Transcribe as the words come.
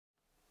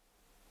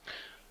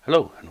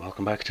Hello and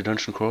welcome back to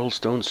Dungeon Crawl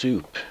Stone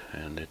Soup,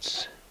 and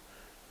it's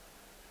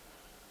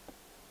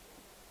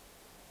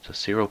a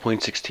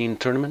 0.16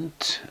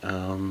 tournament.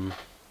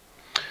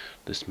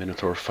 This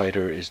Minotaur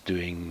fighter is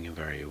doing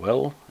very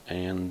well,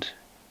 and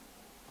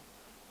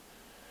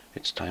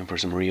it's time for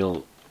some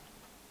real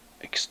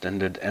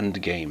extended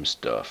endgame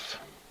stuff.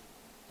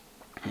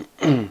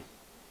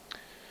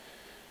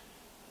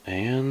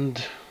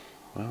 And,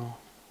 well,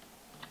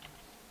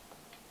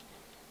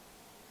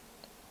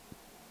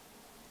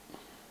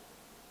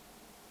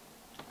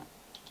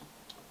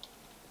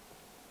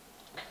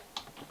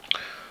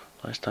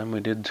 last time we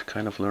did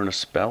kind of learn a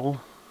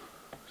spell,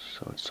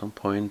 so at some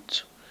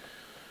point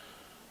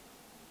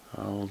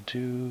I'll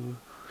do...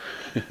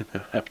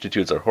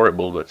 Aptitudes are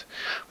horrible, but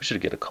we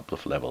should get a couple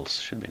of levels.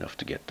 Should be enough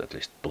to get at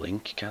least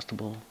Blink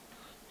castable,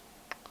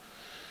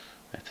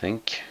 I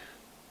think.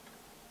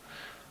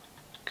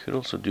 Could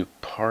also do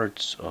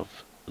parts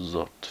of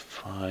Zot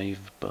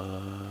 5,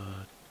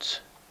 but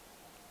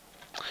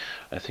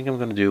I think I'm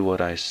gonna do what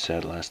I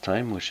said last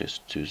time, which is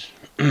to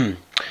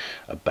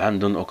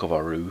abandon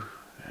Okawaru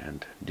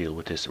and deal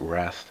with his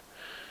wrath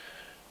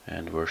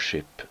and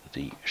worship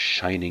the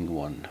Shining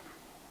One.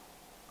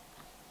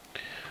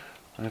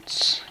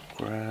 Let's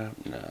grab...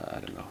 nah, I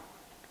don't know.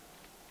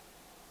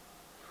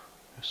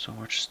 There's so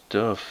much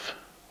stuff.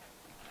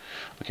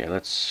 Okay,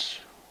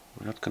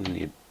 we're not gonna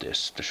need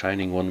this. The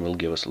Shining One will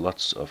give us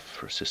lots of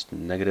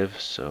resistant negative,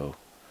 so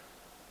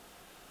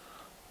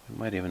we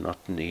might even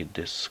not need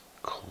this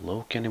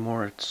cloak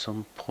anymore at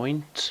some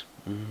point.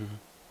 Don't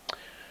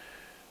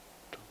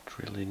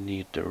really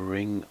need the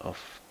ring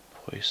of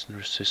poison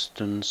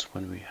resistance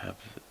when we have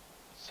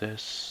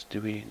this,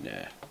 do we?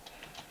 Nah.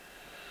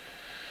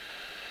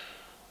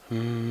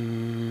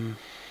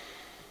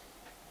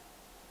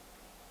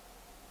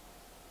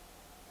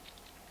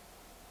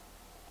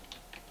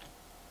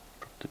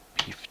 The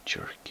beef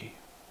jerky.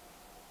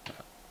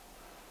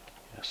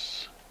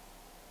 Yes.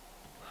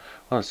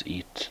 Well, let's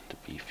eat the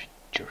beef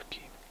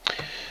jerky.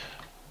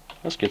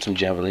 Let's get some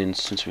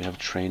javelins since we have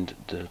trained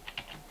the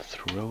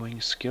throwing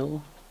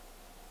skill.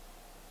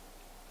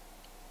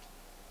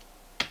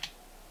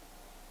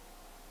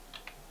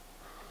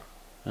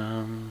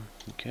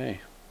 Okay.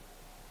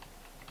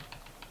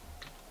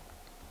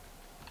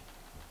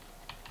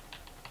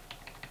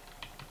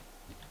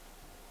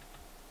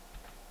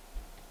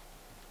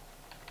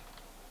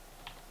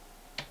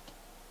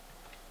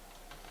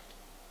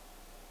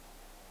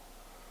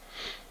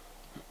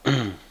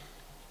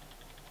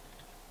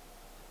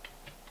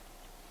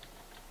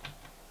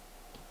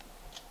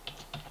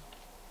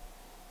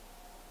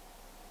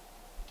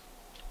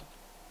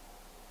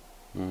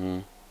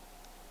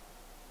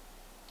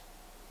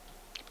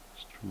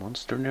 Is there a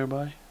monster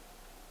nearby?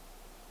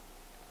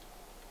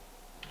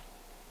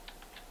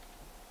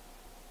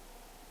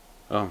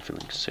 Oh, I'm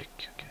feeling sick.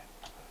 Okay.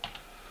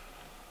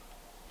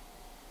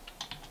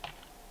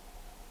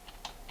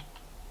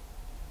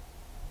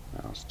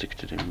 I'll stick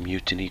to the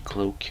mutiny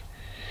cloak.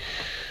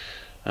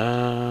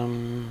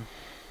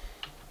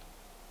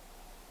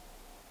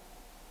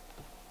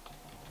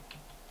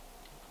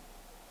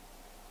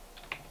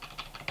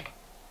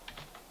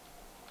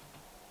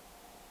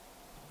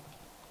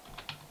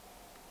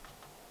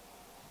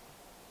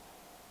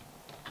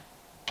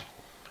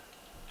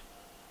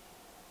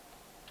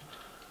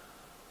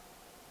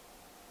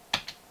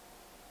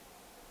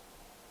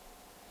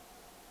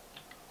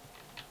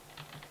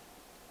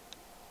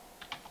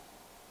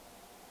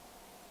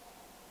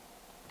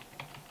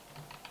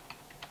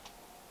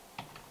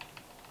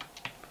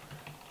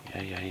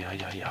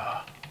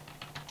 Yeah.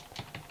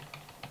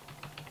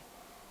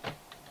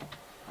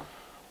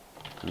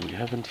 And we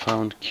haven't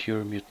found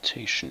cure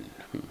mutation.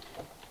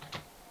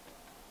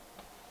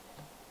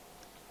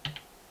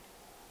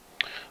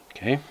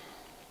 Okay.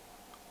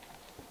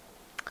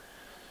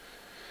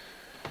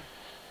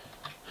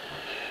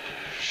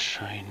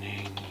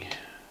 Shining.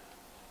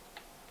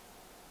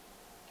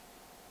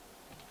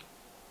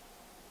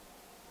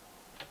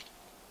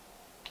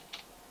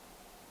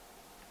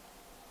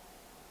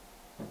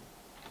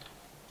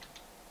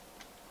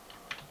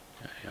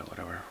 Yeah,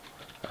 whatever.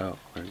 Oh,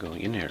 we're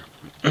going in here.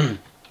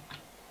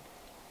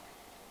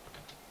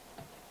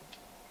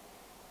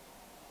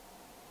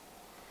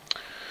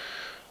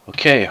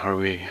 Okay, are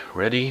we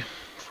ready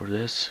for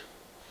this?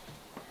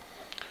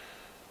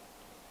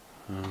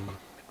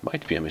 It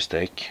might be a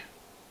mistake.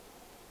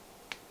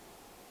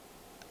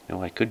 You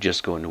know, I could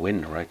just go and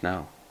win right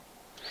now.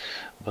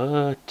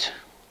 But,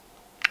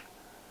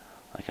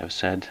 like I've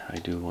said, I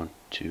do want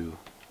to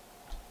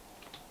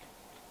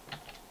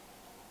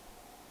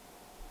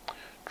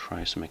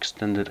try some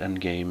extended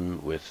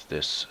endgame with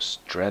this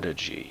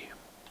strategy.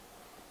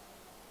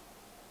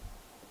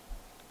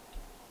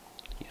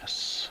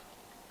 Yes.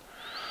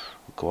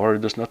 Okawaru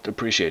does not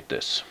appreciate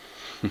this.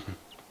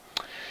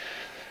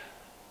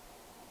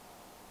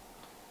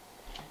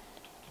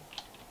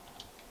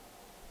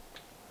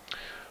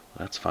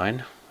 That's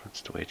fine.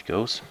 That's the way it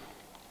goes.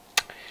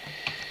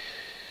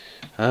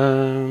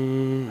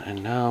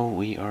 And now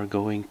we are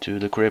going to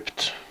the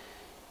crypt.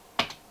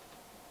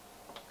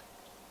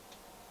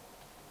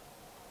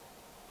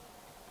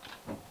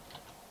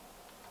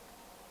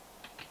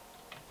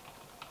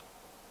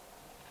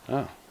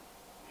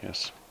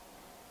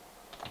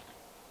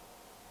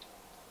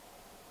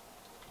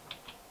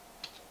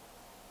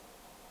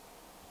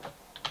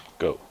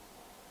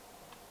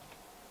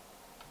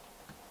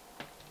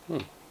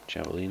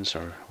 Javelins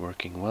are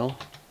working well.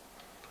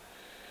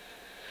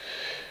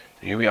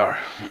 Here we are.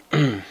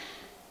 An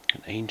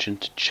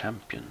ancient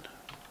champion.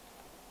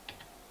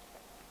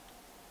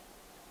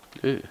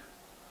 Ew.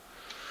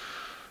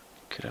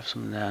 Could have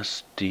some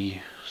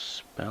nasty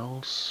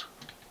spells.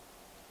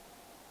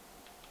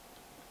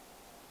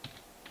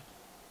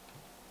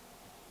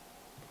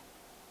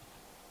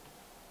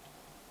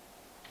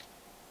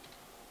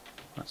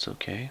 That's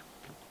okay.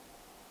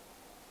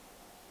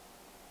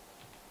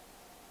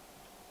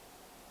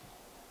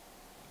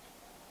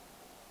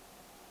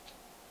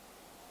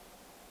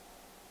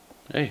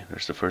 Hey,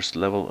 there's the first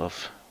level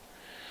of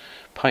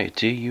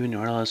piety. You and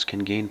your allies can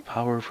gain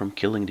power from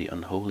killing the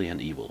unholy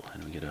and evil.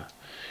 And we get a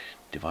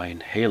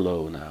divine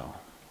halo now.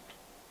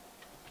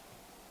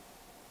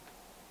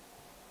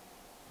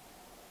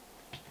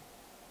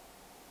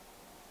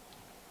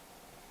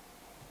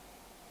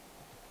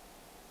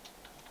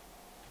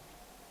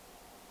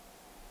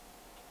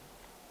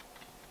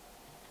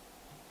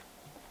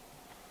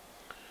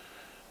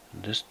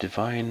 And this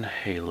divine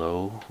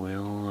halo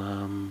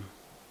will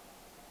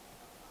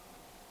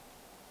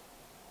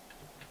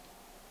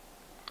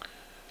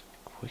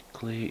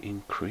quickly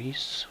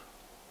increase.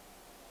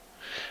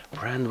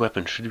 Brand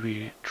weapon. Should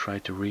we try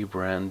to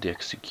rebrand the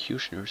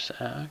Executioner's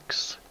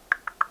Axe?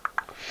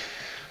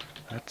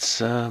 That's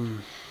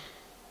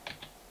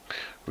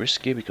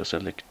risky because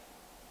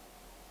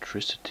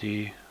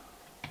electricity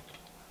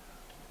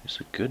is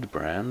a good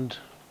brand.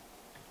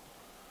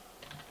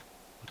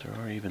 But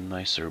there are even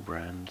nicer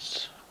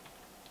brands.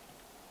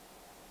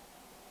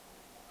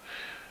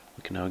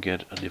 We can now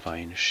get a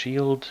divine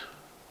shield.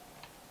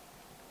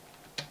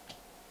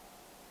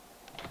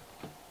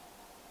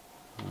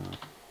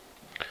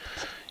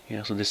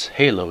 Yeah, so this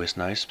halo is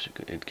nice.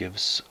 It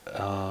gives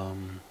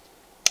an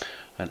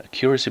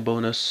accuracy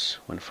bonus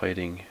when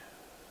fighting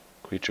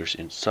creatures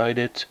inside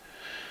it.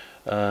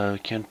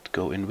 Can't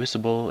go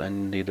invisible,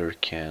 and neither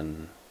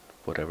can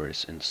whatever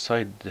is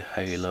inside the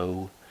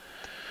halo.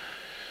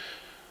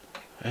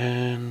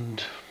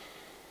 And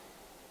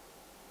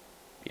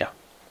yeah.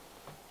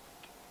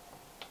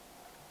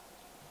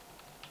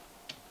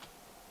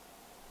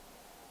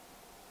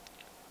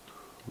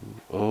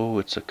 Oh,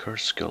 it's a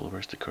curse skull.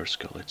 Where's the curse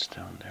skull? It's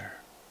down there.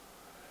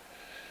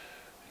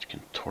 It can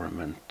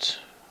torment.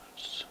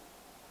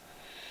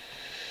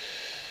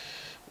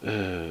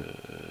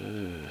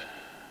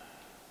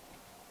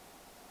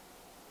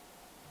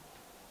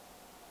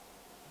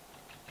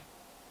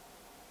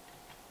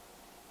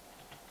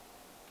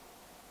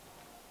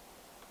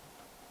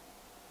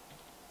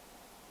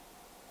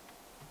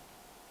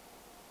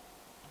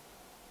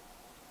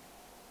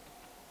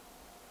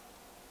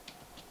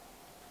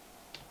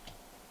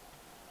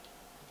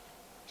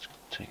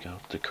 Take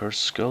out the curse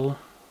skull.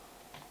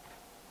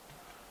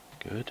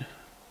 Good.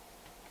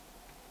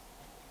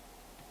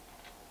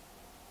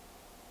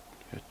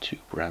 Got 2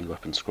 brand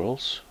weapon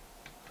scrolls.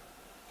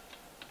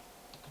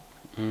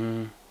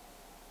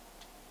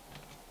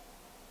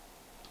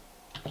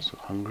 So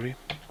hungry.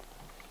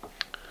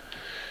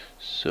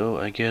 So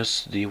I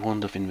guess the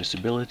wand of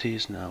invisibility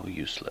is now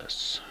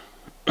useless.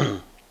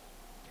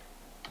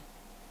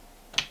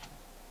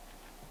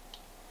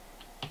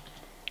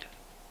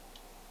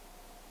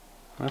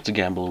 Let's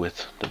gamble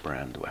with the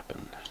brand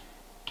weapon.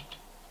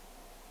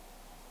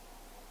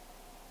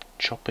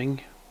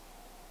 Chopping.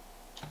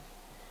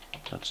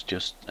 That's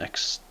just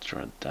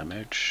extra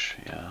damage,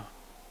 yeah.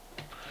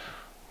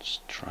 Let's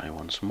try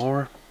once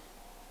more.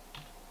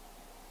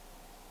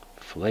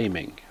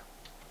 Flaming.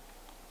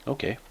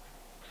 Okay.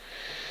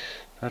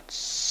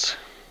 That's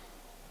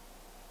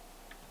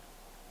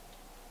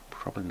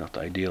probably not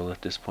ideal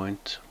at this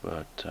point,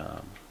 but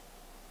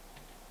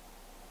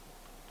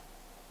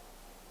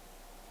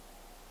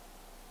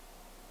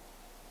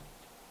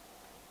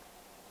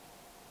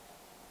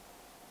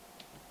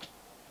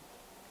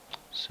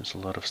since a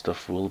lot of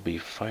stuff will be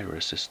fire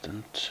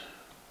resistant.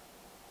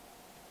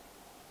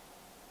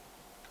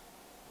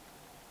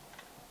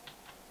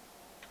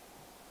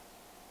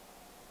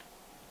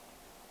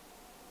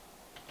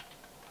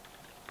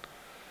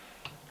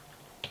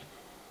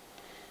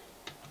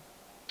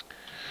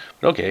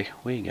 But okay,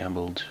 we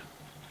gambled,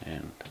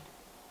 and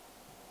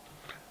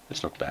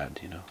it's not bad,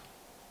 you know.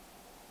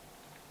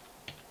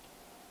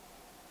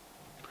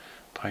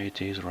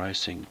 Piety is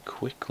rising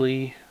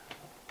quickly.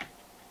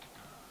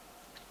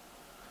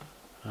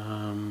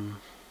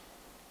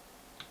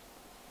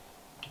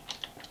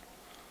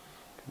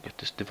 Get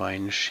this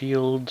divine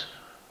shield.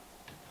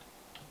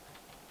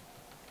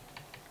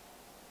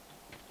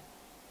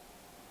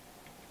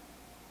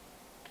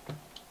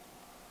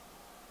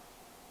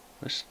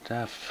 The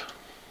staff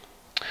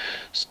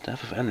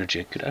of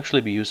energy could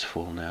actually be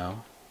useful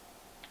now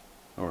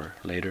or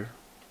later.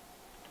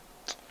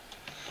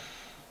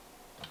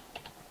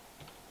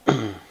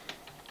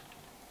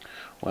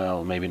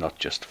 Well, maybe not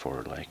just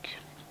for like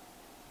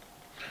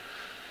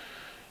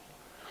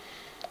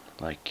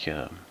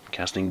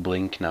casting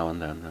blink now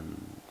and then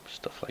and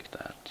stuff like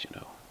that, you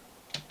know.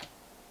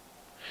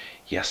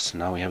 Yes,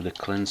 now we have the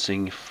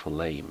Cleansing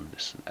Flame.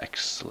 This is an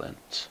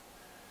excellent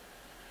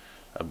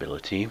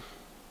ability,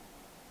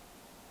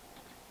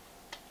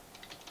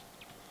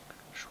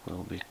 which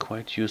will be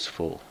quite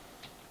useful.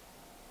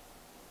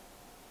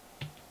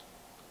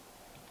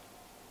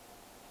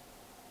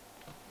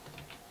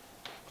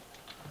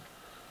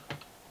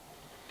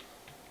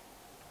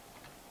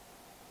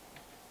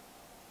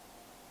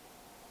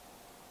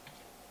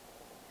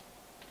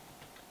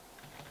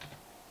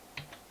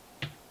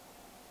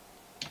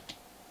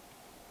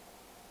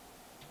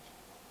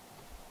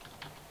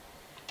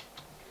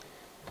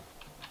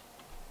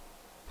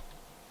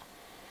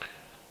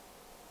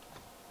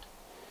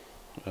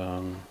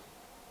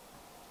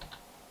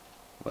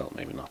 Well,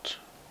 maybe not.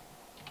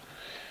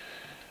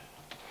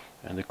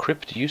 And the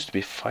Crypt used to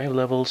be 5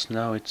 levels,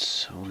 now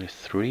it's only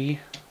 3.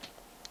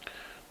 Not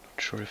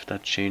sure if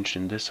that changed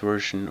in this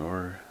version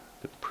or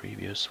the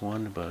previous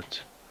one,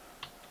 but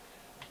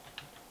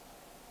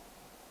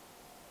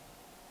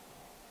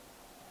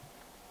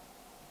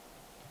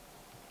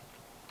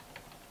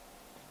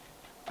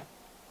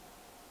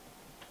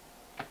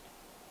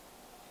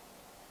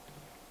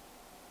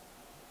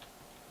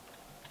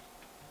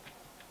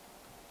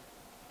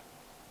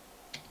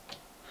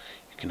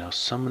you can now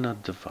summon a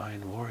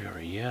Divine Warrior.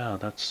 Yeah,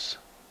 that's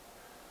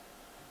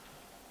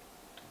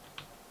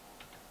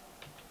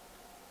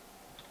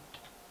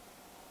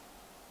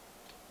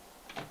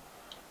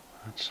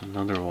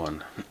another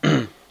one,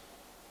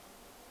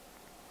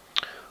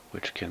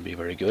 which can be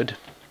very good.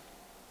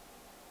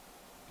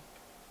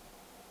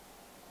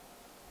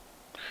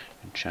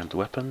 Enchant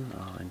weapon.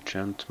 I'll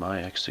enchant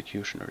my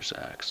Executioner's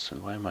Axe.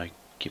 And why am I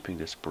keeping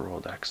this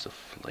Broad Axe of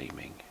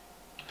Flaming?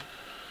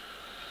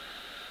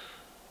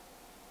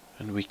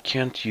 And we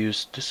can't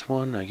use this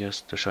one. I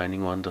guess the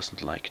Shining one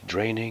doesn't like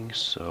draining,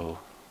 so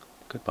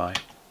goodbye.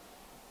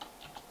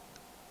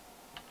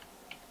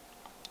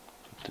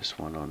 Put this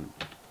one on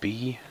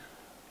B.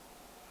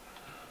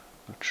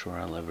 Not sure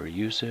I'll ever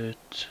use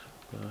it,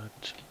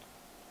 but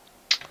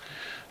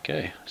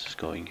okay, this is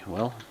going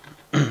well.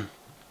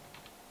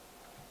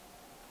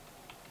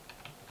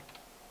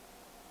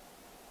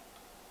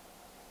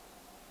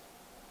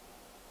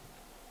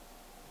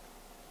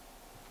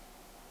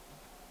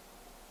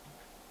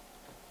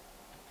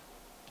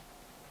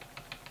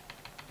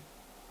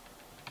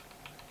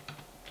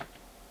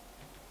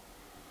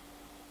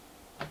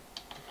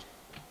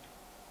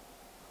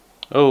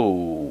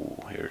 Oh,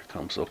 here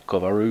comes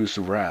Okawaru's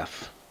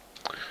Wrath.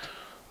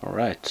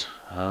 Alright,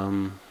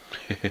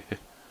 it's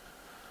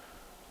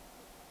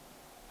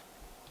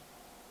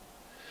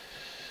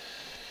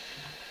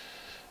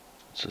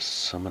a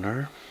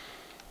summoner.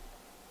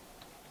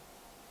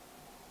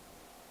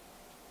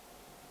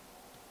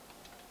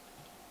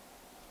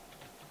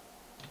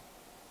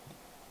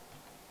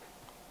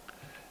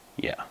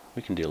 Yeah,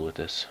 we can deal with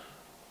this.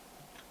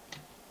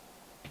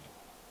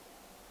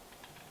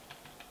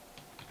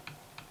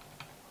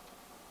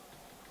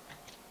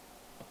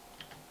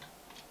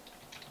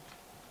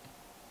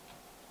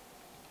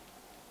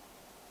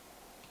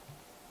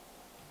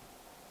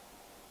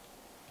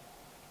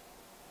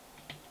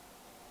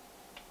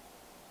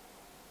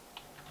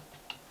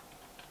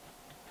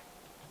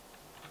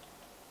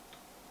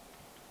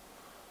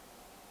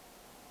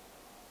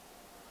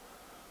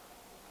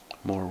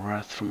 More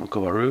wrath from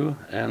Okawaru,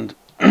 and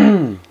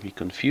he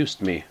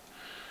confused me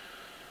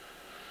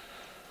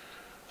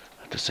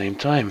at the same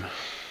time.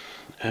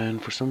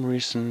 And for some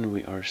reason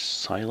we are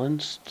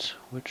silenced,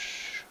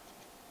 which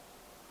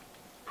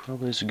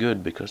probably is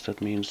good, because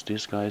that means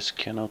these guys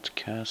cannot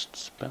cast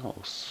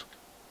spells.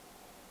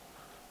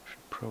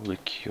 Should probably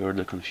cure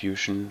the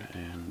confusion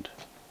and...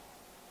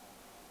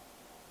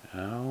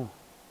 Ow.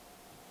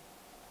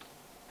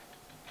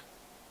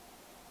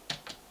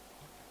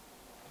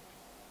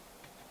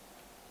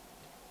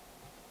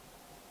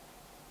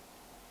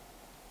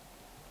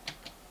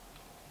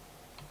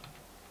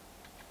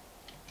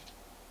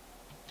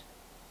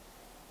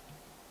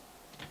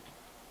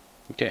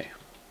 Okay.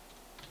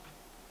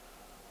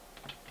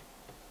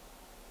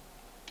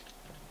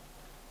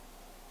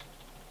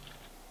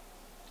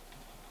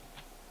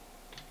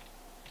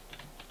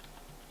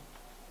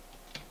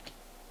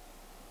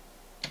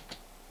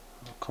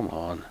 Oh, come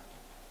on.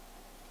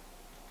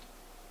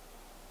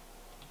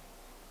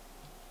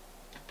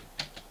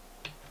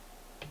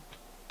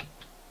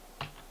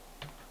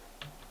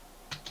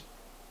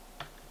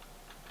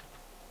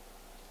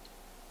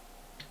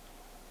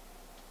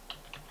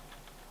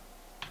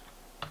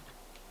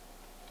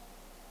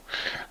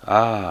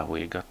 Ah,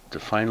 we got the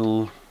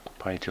final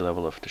piety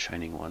level of the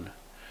Shining One.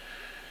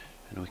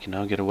 And we can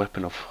now get a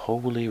weapon of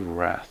Holy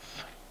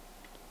Wrath.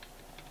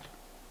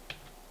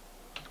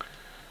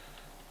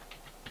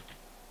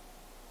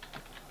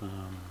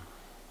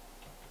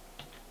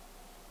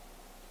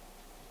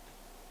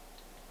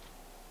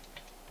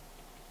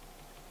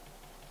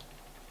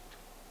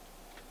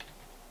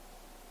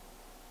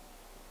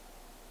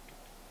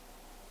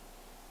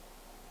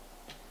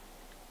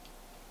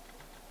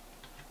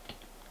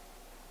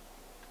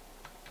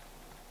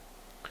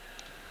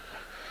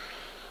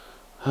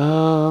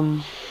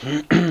 Um,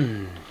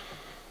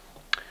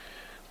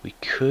 we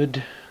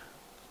could,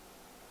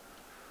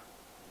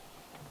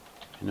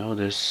 you know,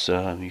 this.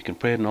 You can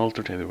create an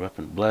altar to every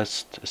weapon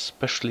blessed,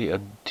 especially a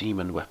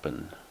demon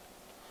weapon.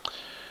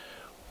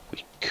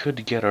 We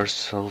could get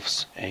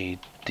ourselves a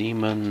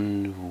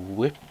demon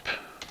whip.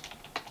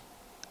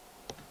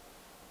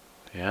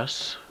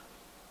 Yes.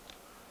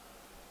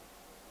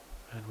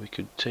 And we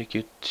could take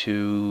it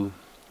to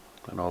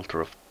an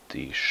altar of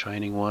the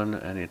Shining One,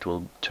 and it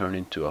will turn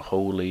into a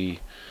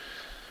holy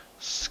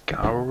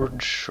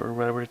scourge, or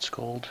whatever it's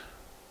called.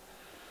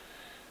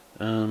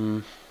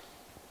 And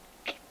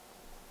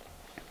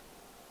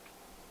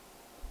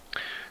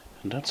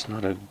that's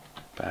not a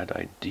bad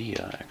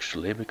idea,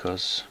 actually,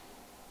 because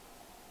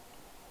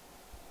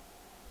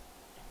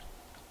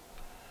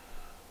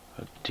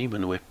a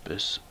demon whip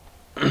is,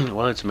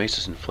 well, it's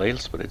maces and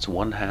flails, but it's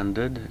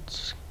one-handed.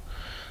 It's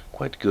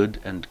quite good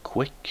and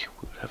quick.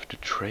 We would have to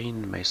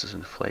train maces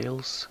and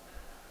flails.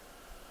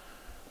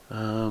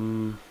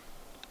 But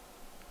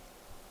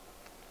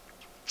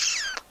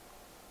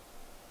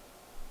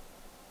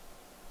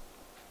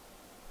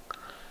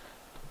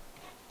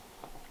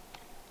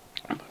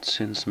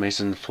since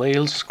maces and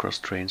flails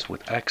cross-trains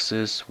with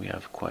axes, we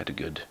have quite a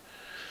good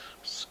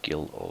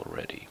skill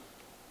already.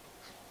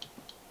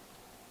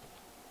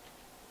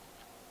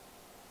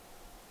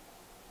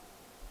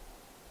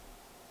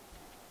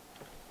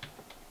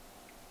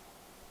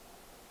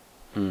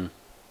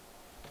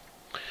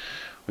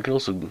 We could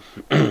also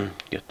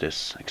get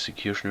this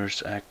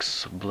Executioner's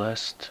Axe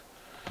blessed.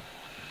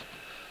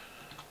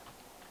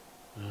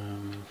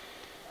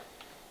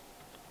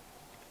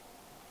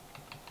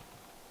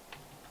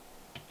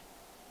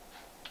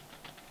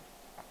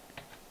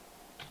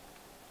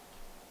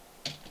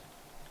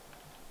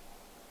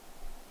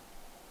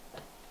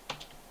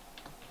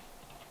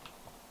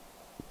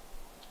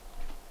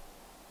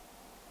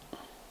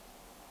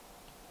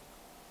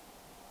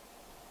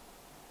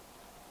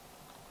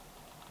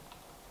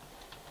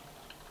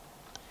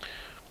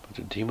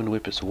 The Demon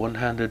Whip is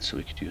one-handed, so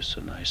we could use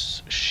a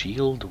nice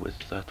shield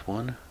with that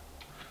one.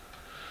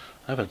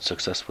 I've had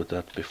success with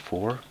that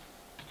before,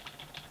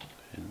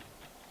 at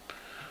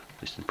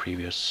least in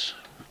previous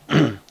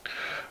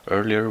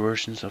earlier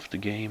versions of the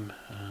game.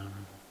 A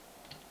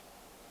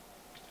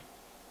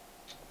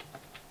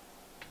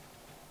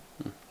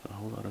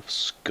whole lot of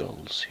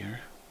skulls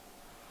here.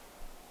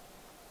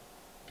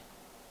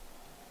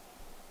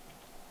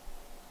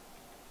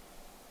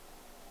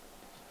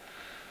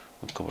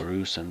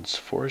 Okawaru sends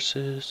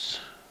forces.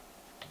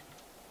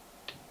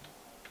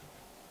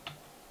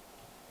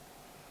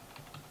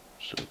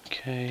 It's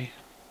okay.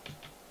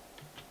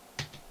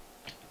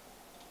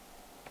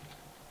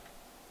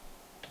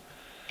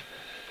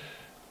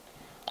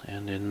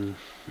 And in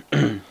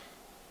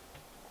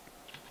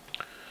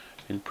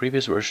in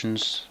previous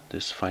versions,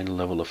 this final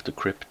level of the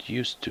Crypt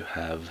used to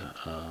have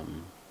a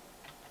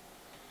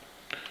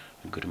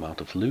good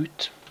amount of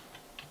loot.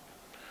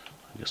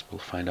 I guess we'll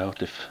find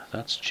out if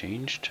that's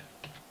changed.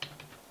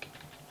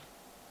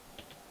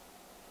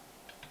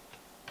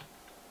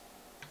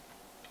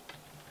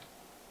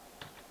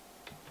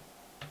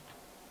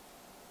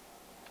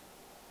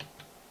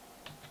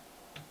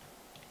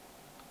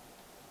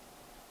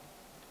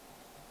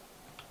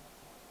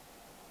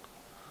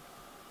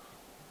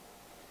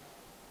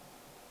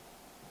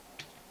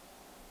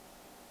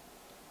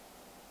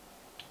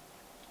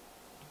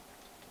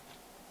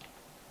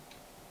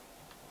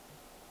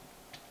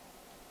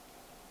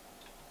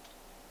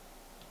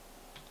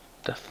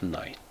 Death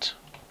Knight.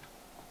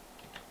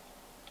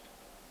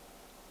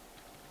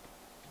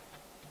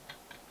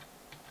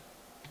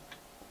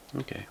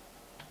 Okay.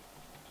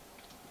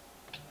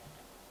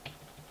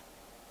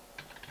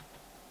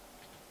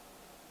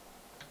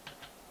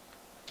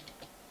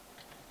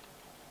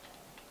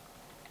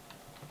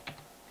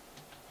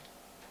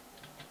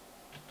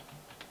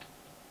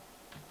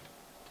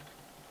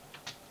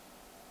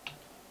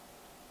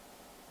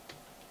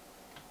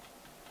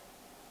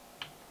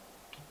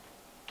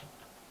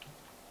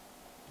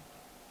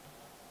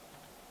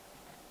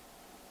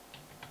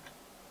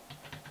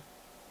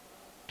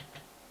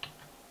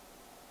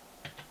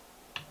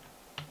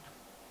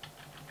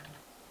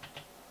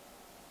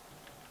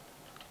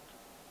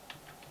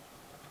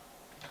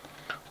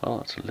 Well,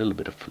 that's a little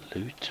bit of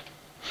loot.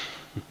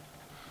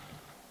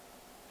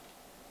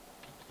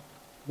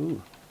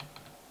 Ooh.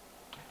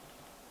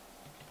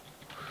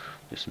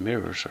 These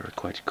mirrors are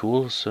quite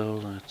cool, so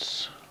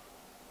let's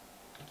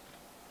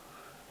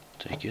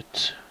take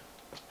it.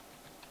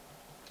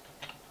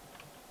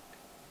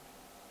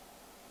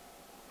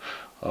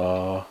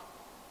 Oh,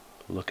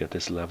 look at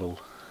this level.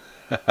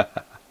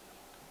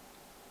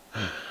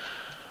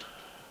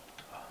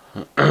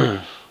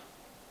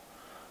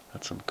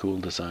 That's some cool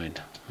design.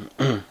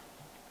 I'm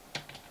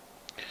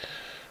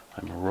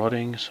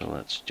rotting, so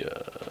let's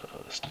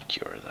just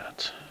cure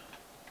that.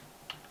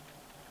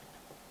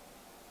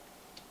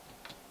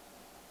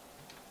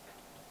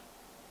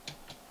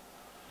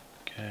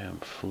 Okay, I'm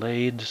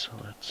flayed, so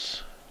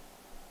let's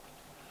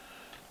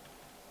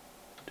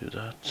do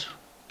that.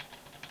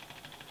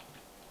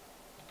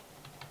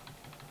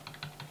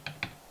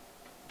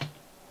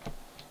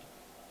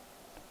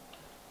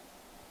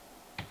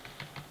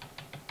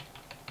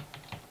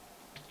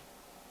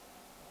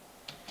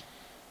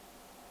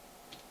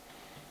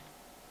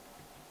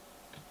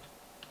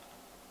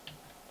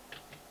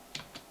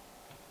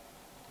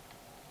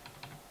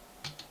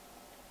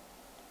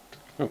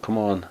 Oh, come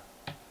on.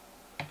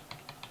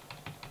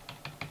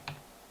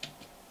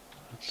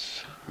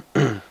 That's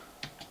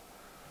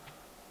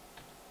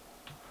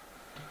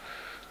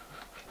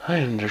I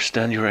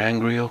understand you're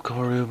angry,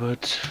 Okawaru,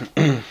 but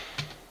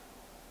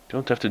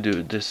don't have to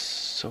do this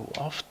so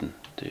often,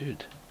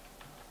 dude.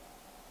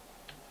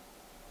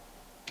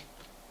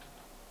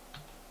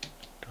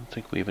 Don't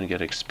think we even get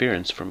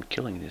experience from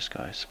killing these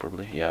guys,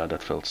 probably. Yeah,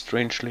 that felt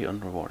strangely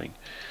unrewarding.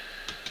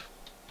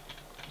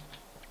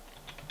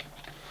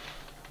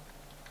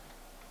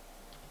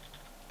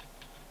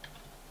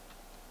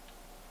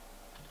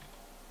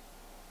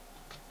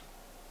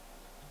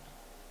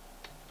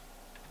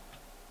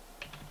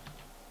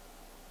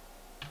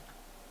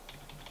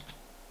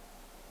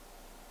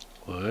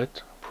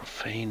 What?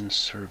 Profane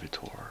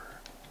servitor.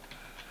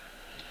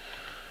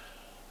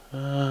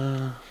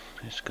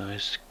 These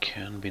guys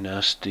can be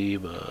nasty,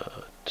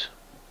 but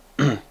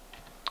there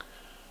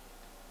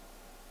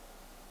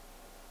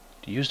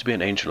used to be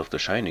an Angel of the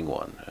Shining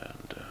one,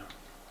 and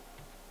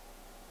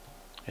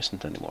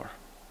isn't anymore.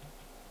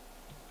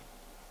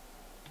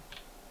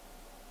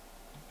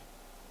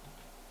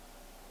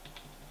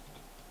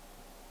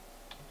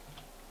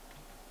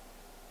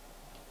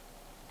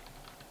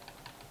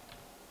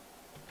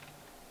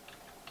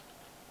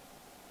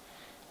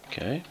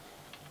 Okay.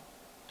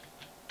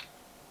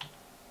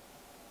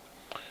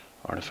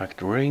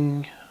 Artifact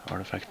ring,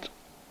 artifact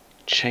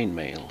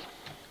chainmail.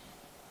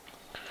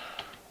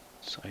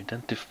 Let's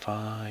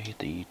identify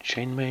the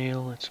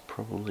chainmail. It's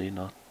probably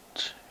not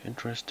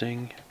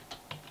interesting.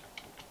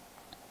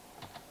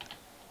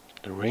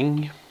 The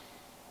ring.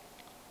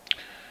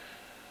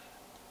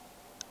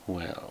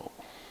 Well,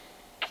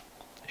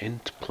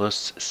 int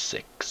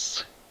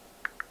 +6.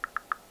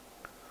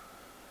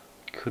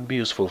 Could be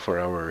useful for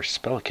our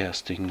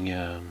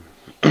spellcasting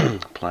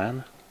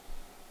plan.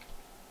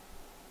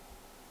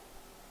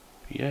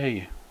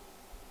 Yay.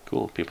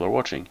 Cool, people are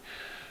watching.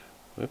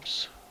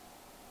 Whoops.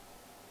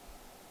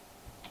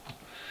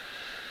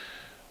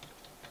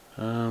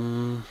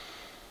 Not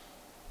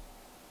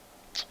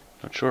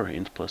sure,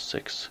 int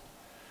 +6.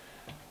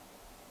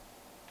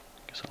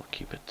 Guess I'll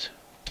keep it.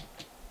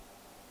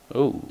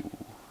 Oh.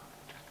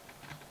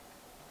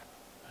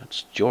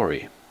 That's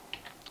Jory.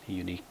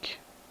 Unique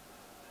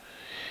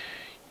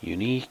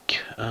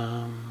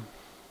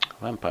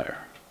vampire.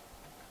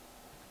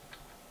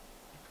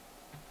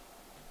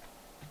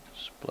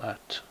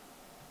 Splat.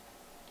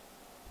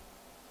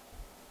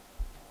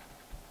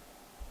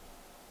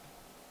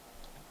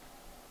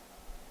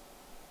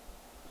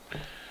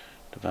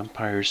 The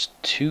vampire's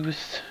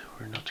tooth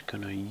we're not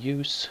gonna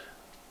use.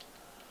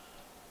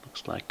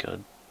 Looks like a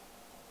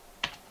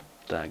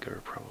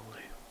dagger,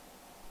 probably.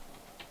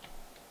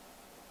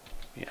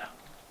 Yeah.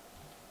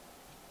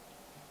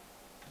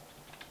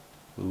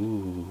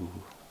 Ooh.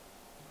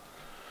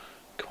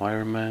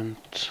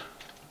 Requirement.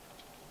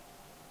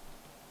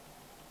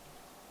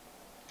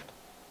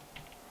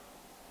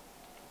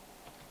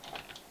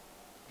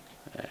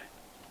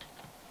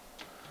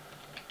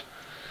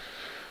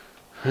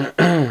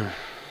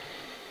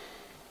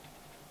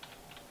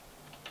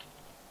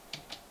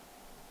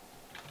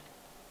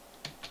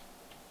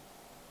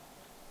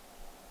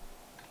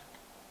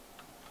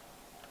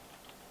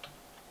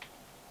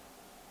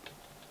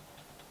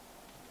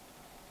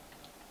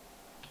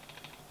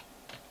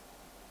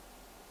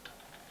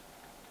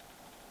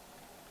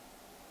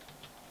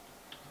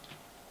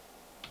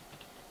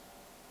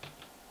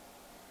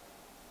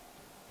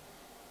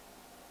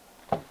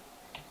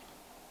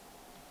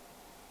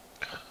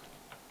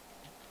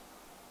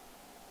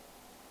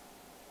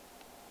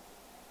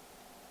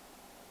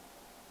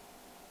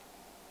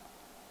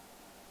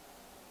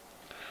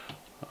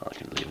 I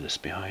can leave this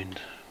behind.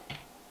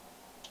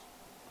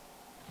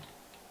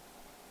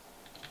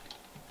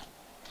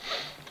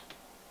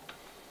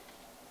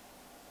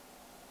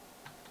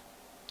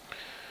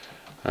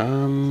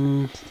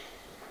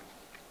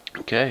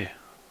 Okay.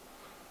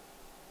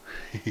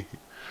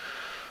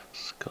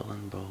 Skull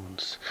and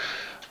bones.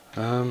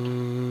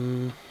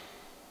 Anything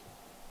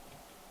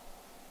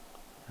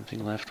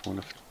left? One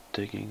of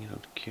digging,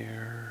 don't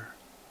care.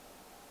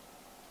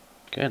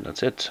 Okay,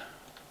 that's it.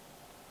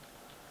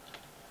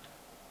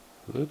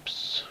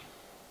 Whoops.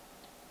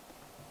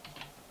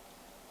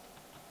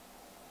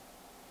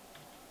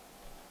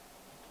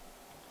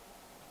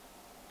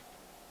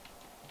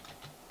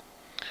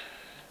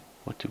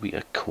 What do we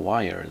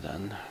acquire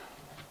then?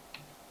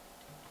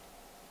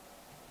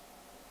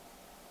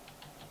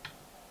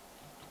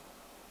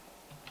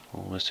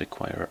 Always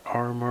acquire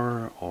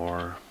armor,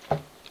 or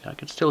I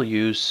could still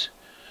use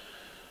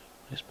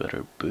these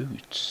better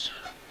boots.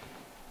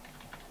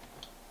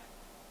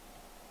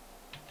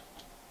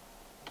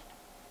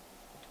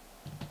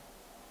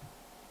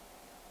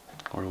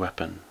 Or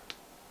weapon.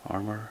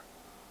 Armor.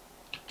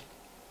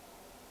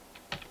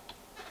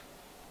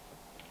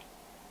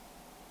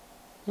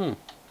 Oh.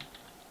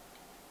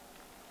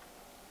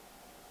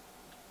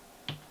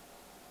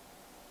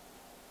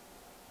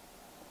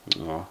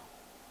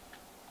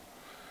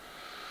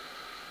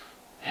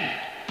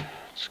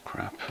 It's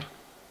crap.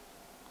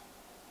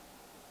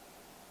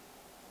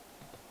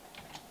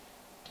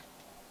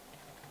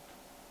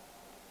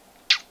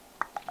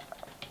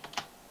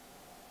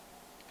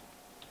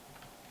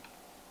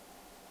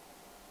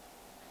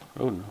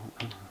 Oh no.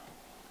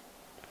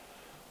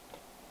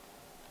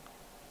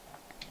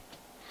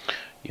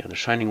 Yeah, the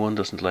Shining One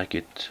doesn't like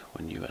it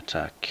when you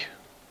attack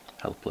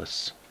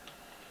helpless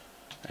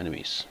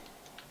enemies.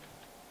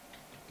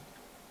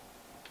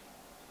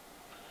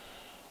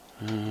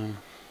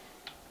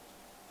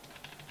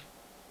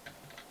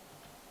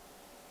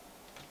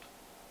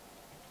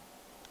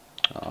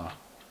 Ah.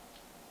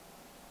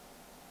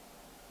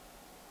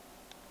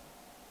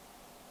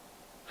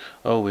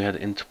 Oh, we had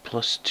int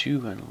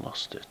 +2 and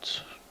lost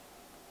it.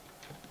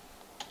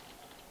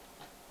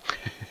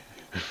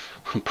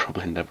 We'll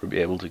probably never be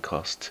able to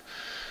cast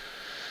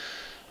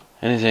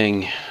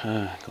anything.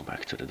 Go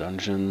back to the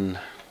dungeon.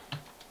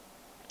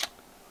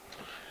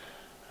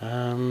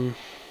 I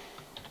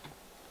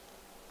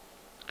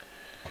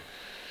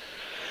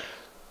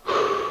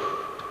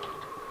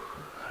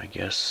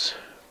guess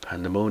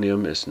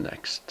Pandemonium is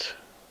next.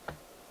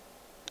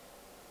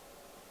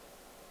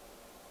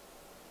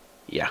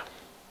 Yeah.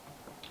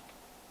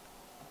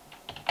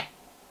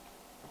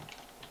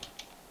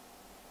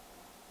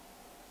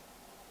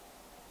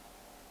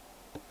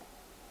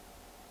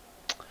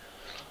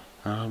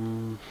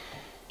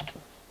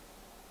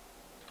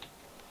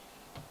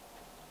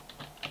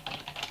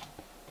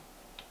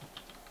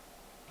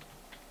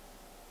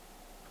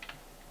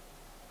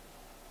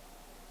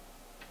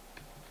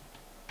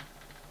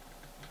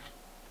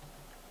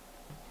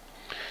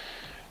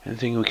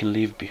 Anything we can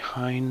leave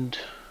behind?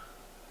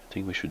 I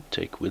think we should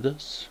take with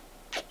us.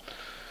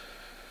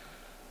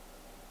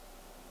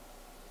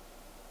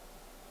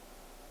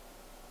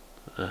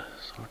 So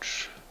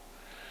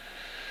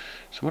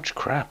much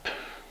crap.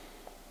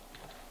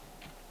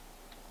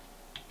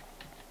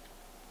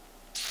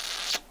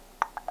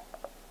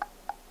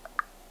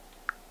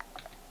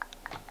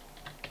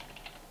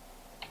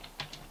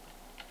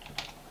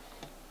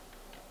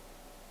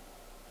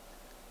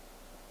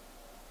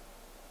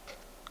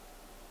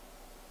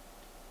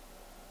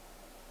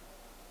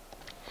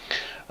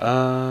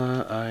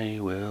 I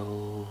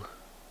will.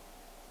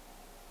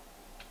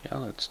 Yeah,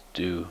 let's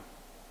do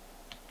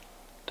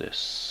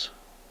this.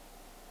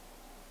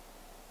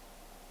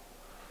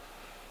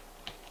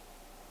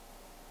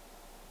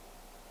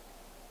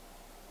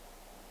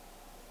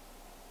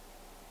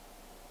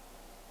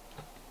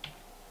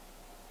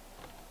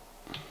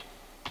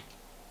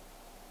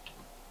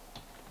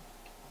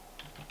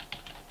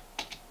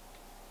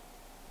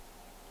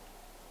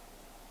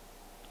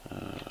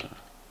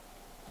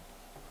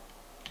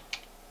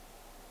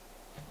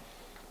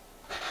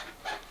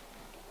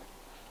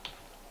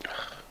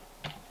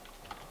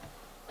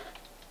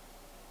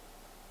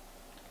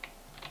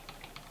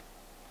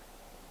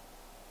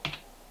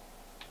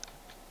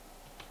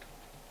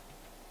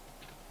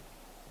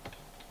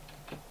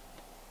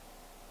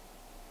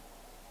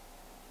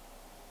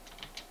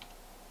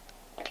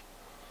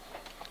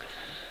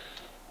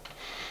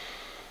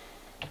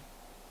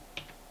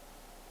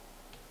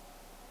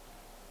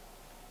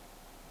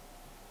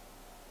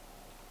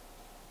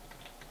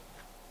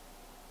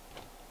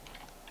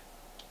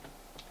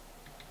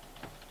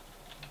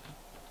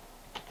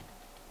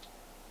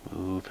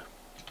 Move.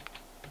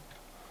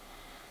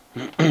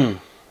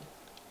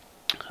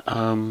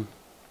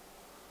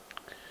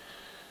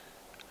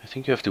 I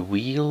think you have to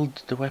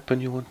wield the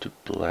weapon you want to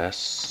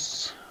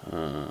bless.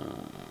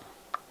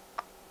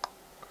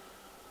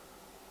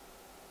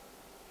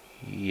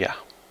 Yeah.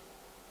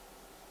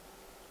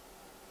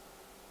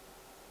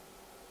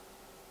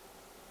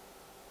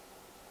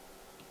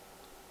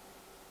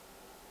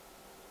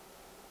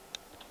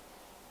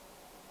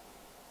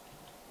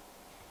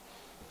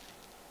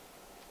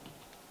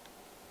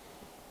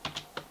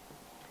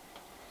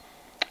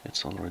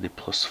 It's already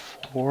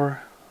 +4.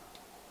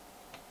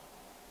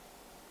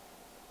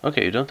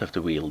 Okay, you don't have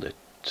to wield it.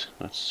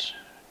 That's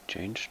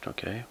changed,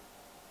 okay.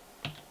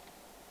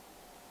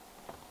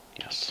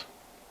 Yes.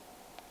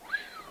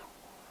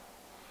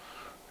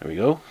 There we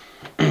go.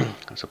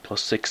 That's a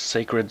 +6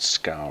 Sacred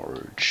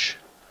Scourge.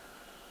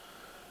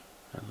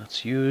 And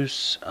let's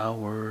use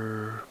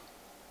our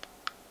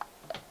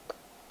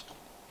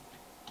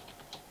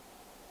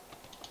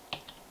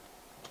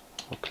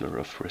Ocular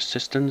of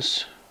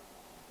Resistance.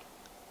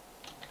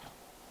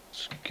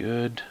 It's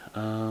good.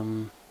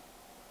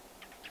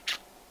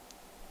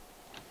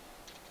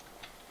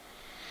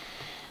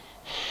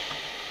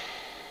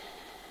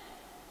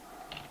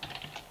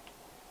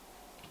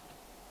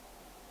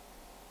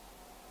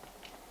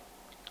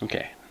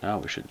 Okay, now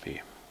we should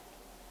be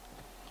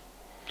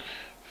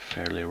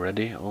fairly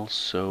ready.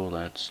 Also,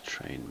 let's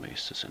train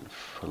maces and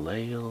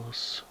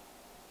flails.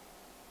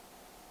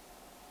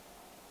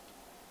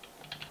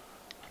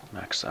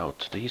 Max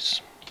out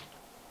these.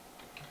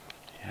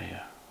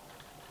 Yeah.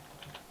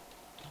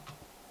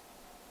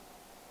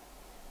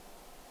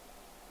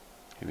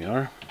 Here we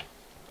are.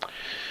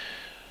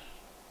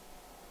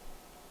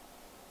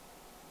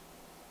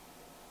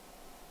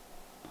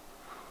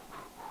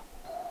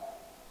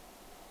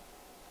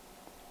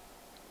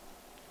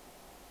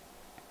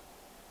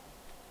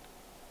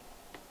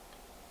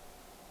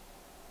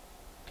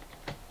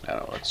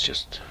 Now let's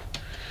just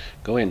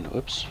go in.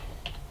 Whoops.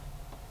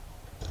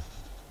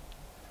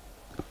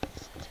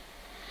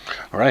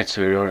 Alright,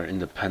 so we are in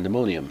the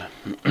Pandemonium.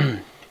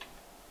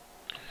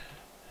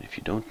 If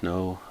you don't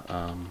know,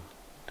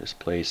 this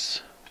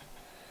place,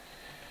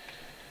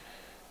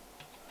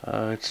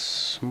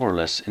 it's more or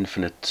less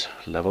infinite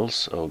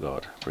levels. Oh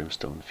god,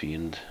 Brimstone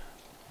Fiend.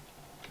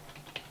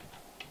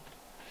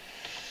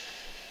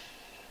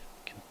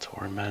 Can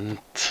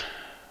torment.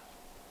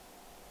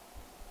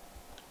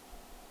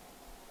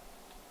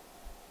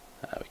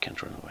 We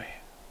can't run away.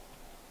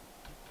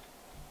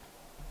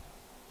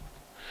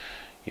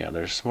 Yeah,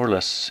 there's more or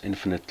less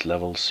infinite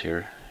levels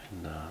here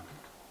in the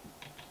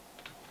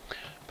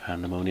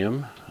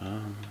Pandemonium.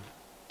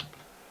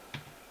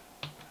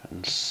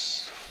 And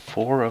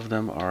 4 of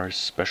them are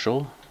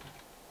special.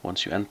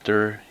 Once you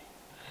enter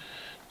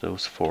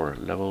those 4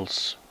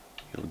 levels,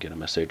 you'll get a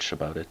message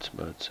about it,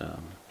 but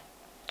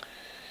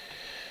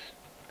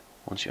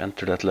once you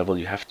enter that level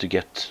you have to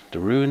get the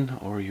rune,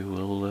 or you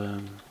will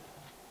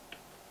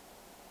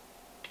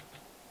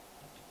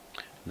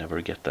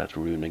never get that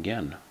rune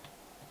again.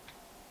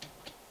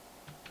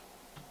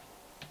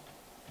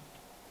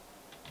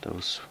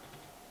 Those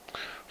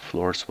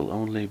floors will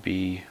only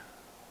be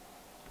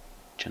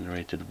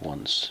generated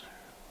once.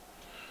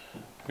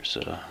 There's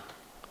a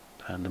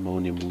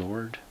Pandemonium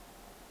Lord.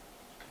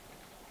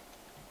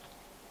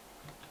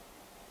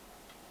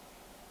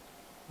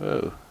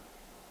 Whoa.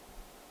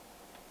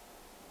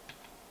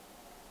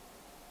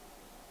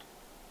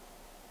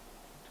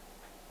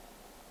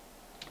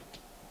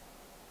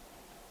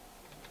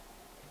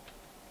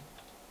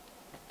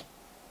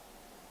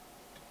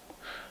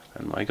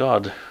 And my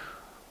god,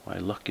 my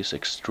luck is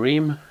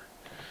extreme.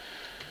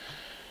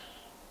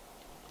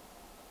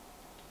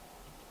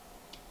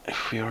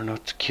 If we are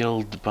not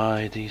killed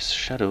by these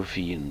shadow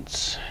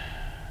fiends.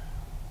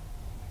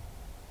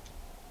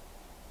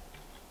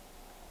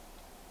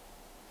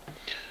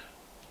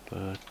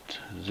 But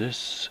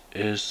this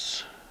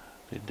is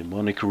the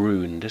demonic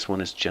rune. This one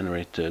is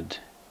generated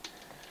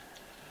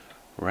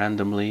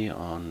randomly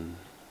on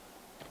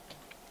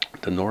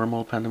the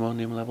normal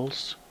Pandemonium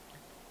levels.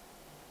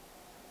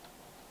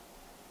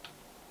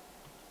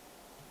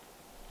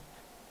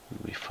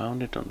 We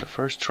found it on the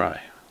first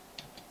try.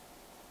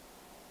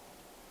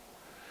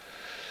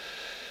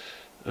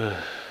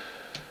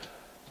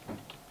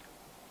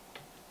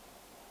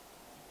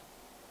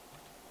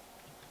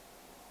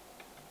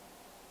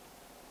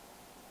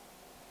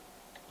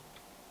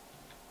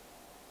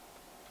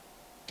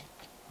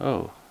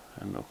 Oh,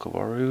 and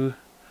Okawaru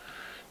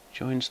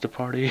joins the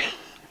party.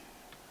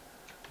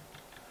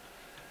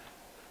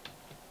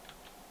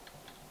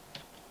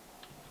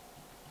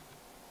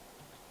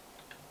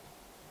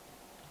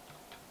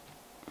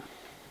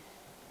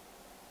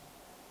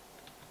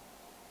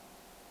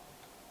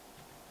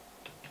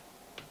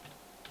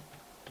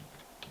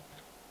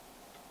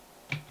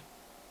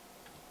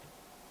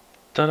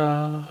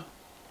 Ta-da!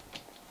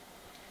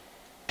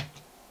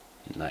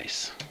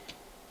 Nice.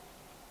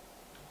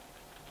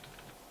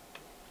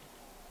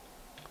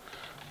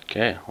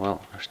 Okay,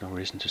 well, there's no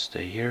reason to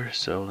stay here,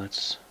 so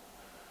let's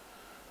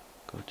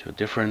go to a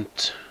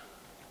different...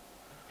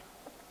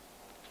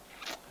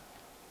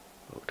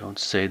 Oh, don't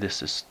say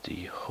this is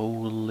the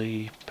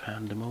holy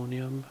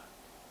Pandemonium.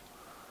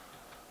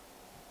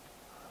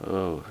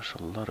 Oh, there's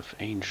a lot of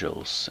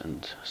angels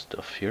and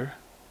stuff here.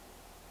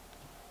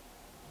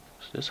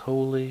 Is this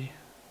holy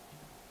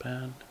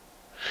pan?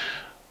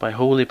 By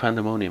holy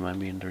Pandemonium I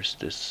mean there's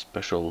this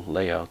special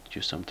layout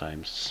you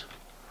sometimes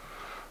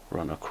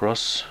run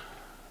across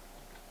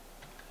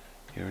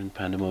here in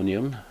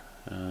Pandemonium,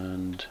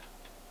 and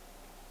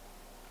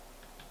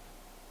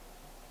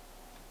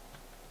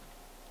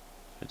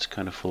it's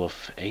kind of full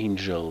of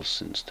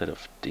angels instead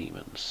of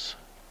demons.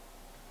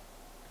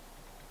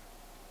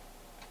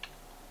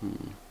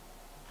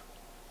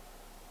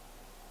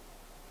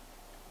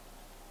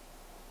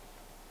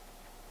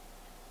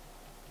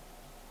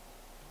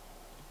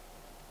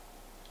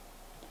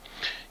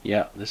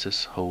 Yeah, this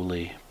is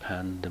holy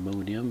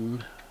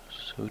Pandemonium,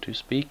 so to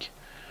speak.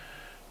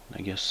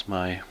 I guess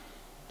my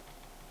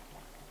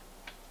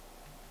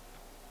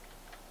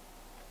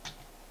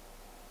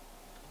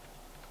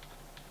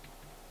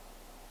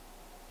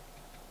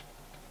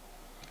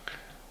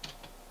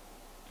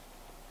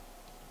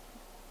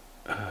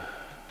I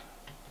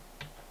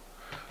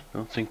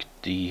don't think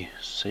the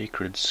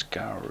Sacred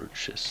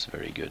Scourge is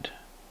very good.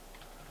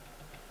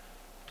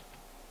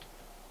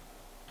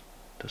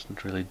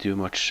 Doesn't really do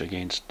much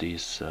against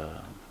these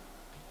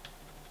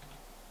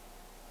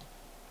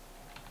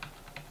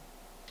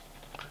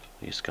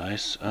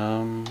guys.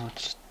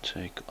 Let's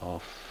take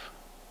off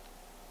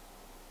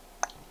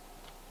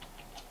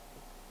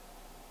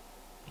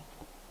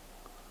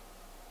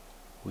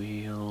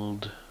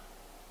wield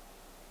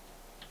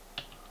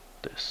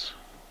this.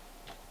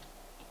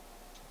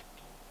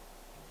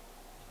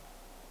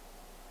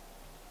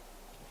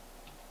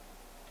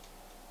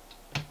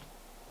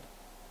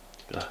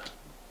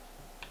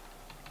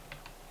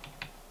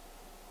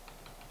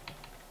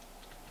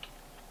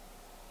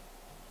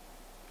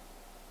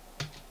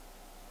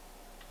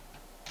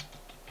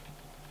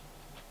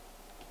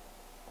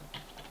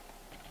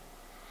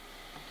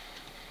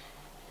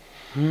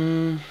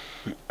 Hmm.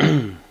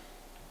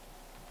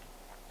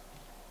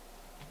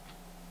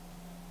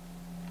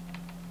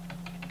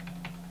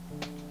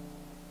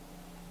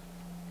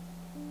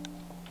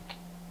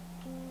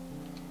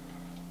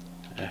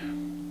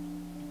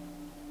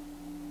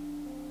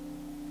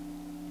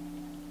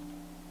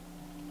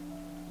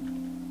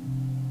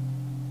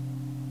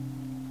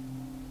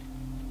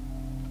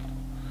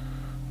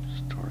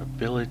 Store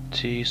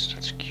abilities,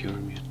 let's cure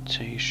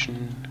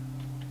mutation.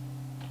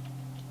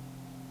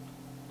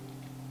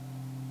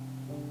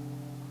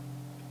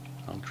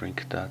 I'll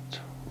drink that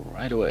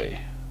right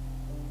away.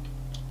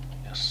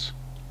 Yes.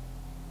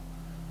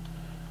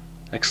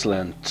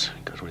 Excellent.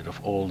 Got rid of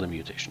all the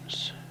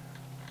mutations.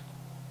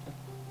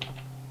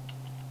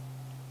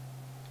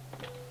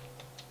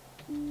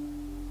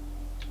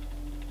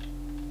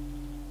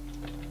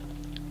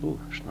 Oh,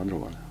 there's another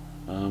one.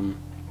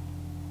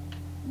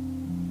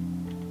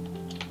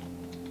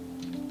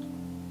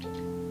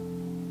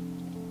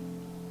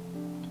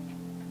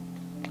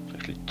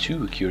 Actually,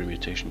 2 cure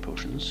mutation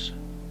potions.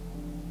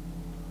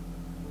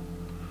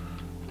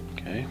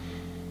 Okay.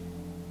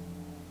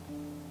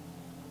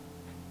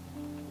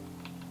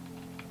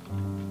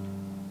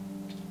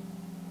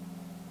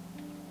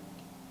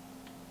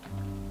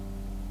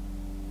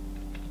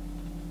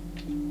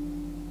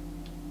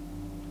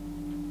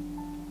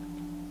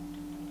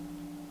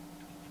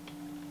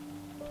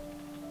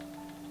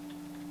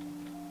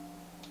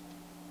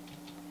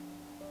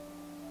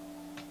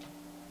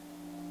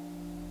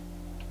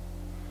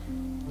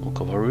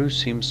 Okawaru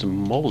seems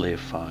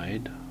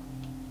mollified.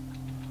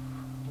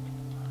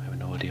 I have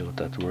no idea what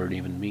that word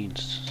even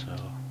means, so...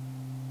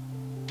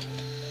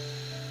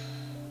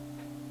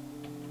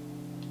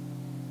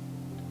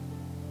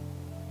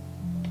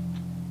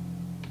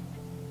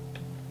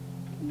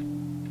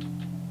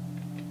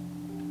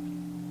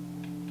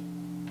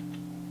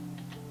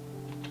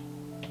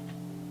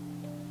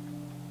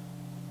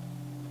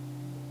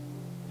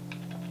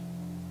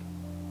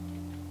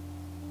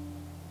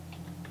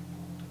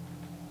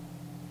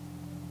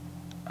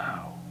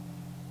 Ow.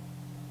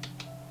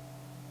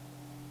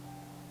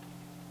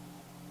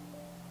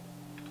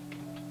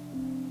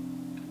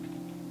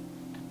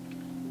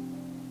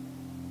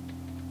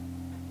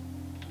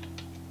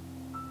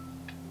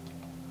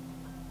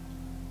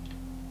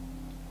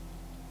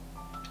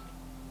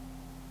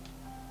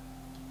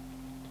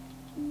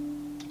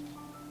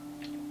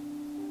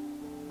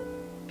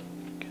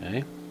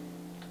 Okay.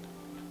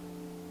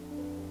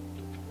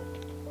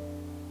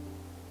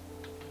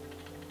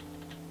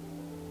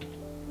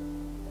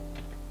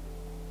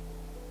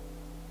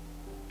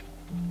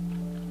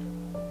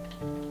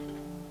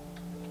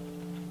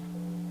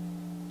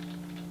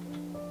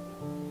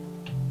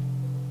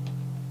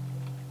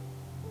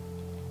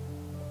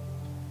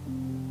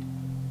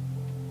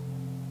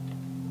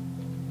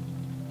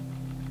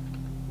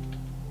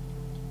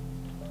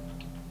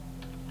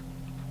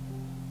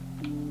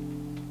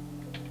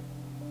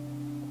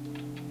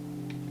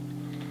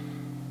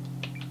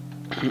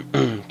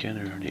 Okay,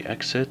 there are the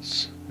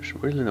exits. There's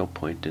really no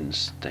point in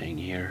staying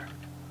here.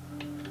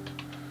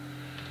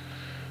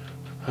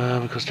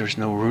 Because there's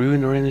no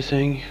ruin or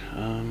anything.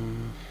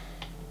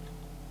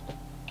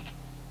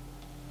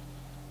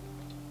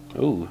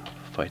 Oh,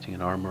 fighting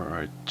and armor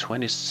are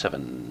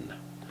 27.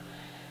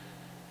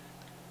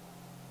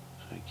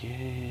 So I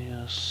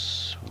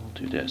guess we'll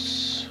do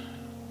this.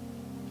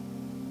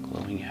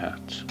 Glowing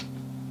hat.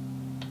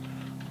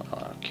 Well, I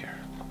don't care.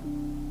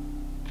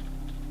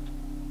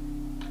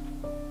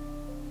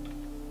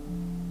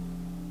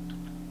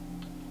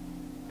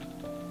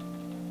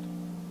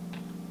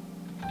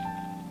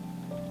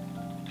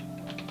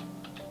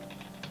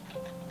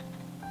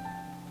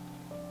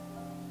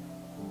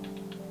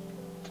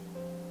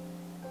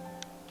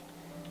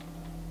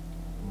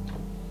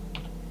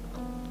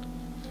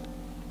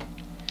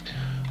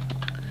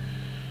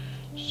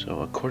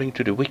 So according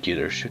to the wiki,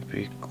 there should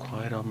be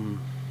quite a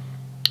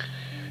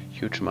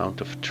huge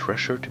amount of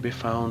treasure to be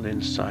found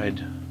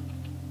inside,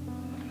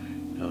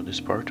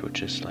 this part,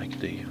 which is like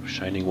the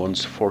Shining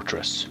One's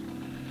fortress.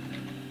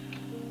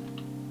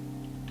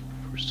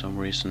 For some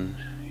reason,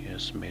 he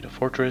has made a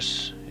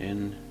fortress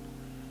in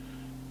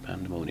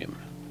Pandemonium.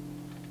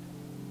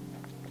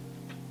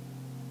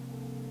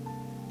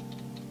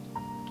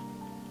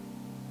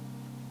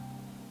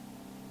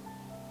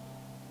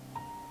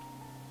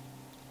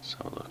 Let's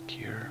have a look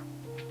here.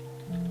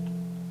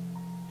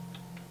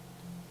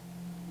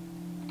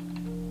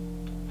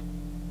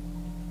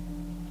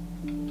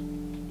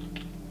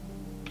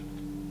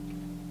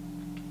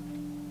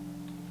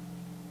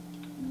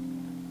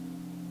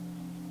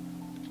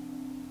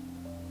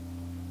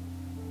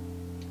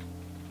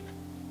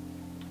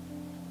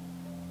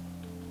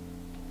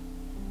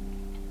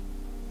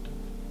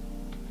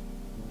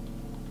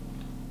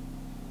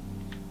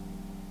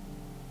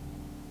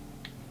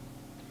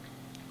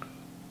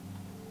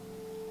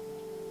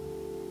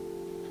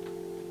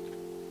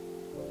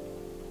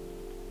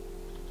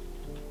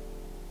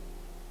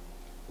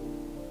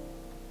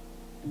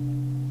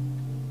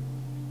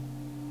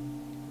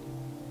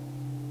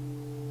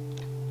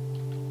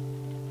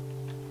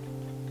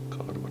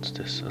 What's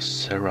this? A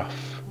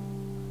seraph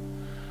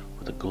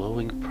with a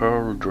glowing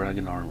pearl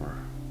dragon armor.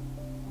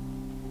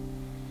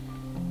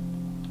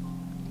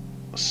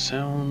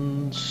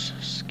 Sounds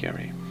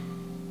scary.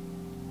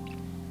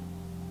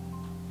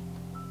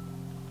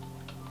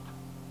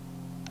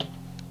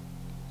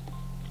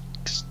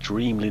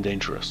 Extremely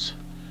dangerous.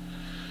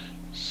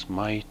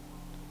 Smite,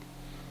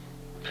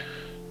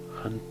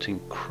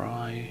 hunting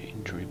cry,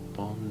 injury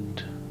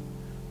bond,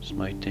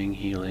 smiting,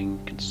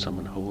 healing, can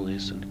summon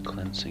holies and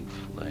cleansing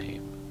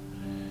flame.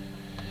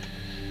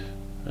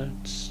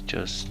 Let's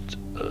just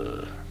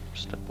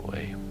step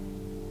away.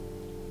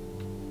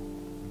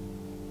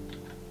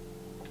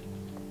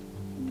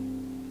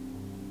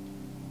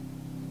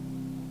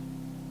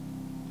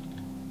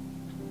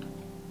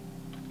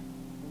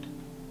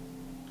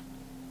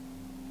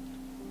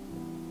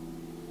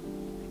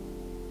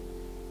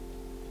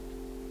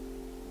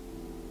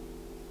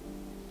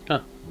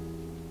 Huh.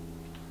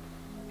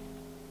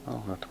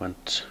 Well, that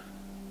went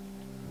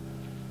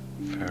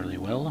fairly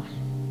well.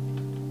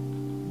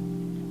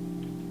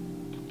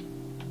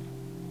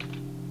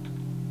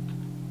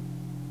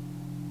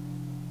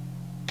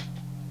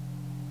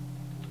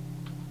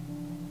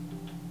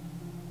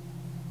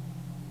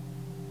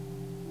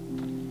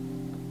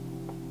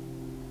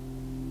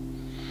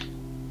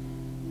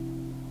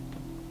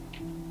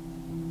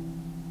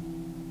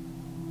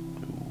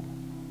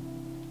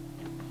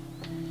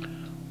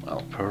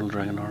 Well, pearl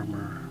dragon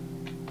armor.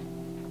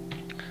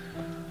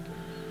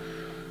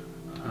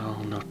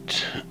 I'll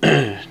not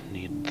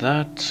need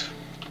that.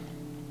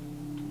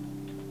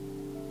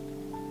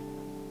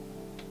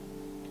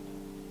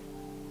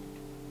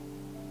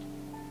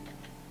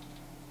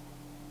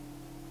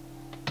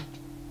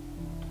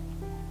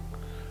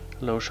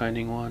 Hello,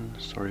 Shining One.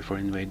 Sorry for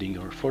invading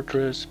your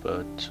fortress,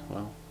 but,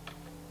 well,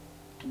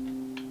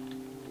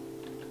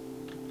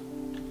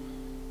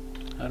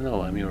 I don't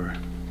know, I'm your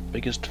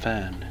biggest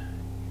fan.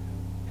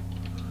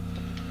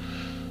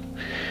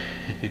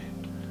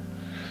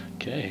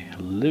 Okay,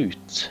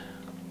 loot.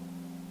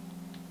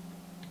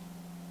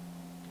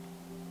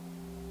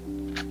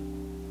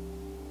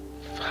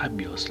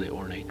 Fabulously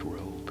ornate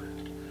robe.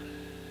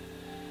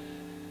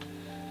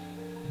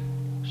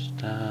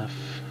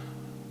 Staff.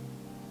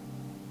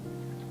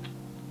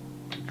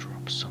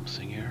 Drop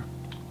something here.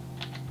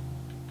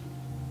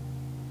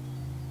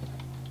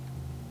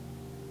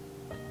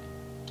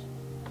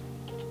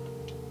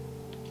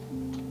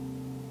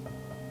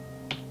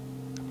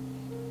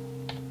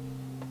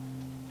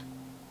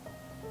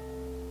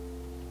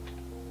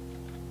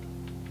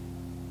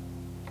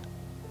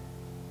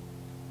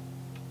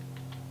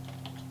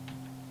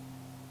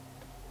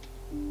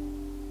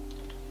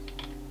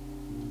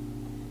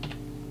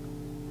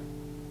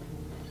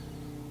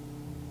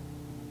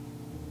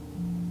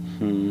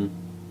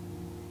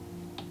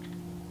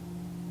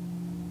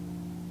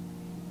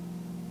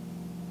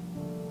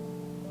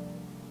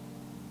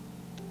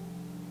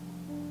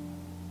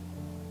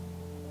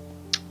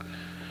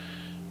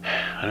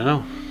 I don't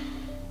know.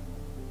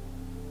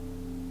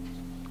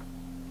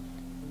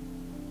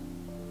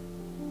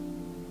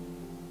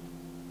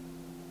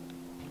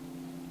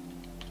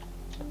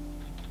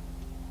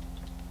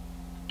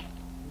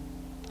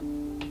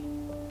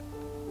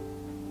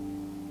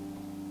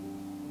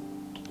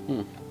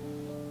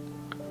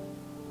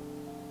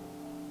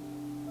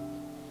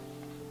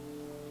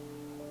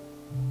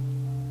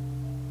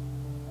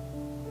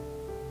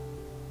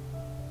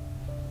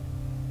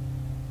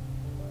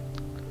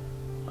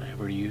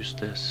 Use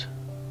this.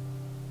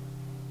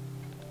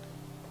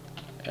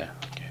 Yeah,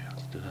 okay,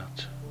 let's do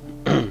that.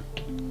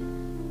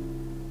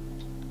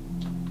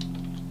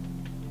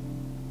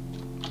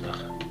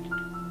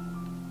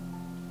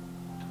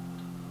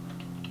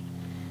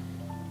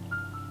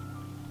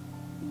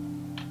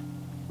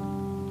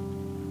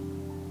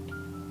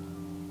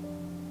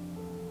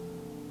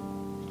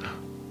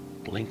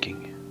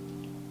 Blinking.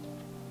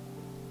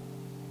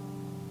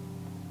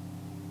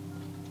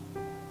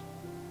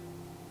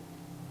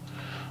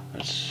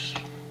 Let's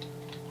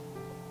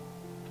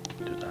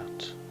do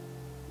that.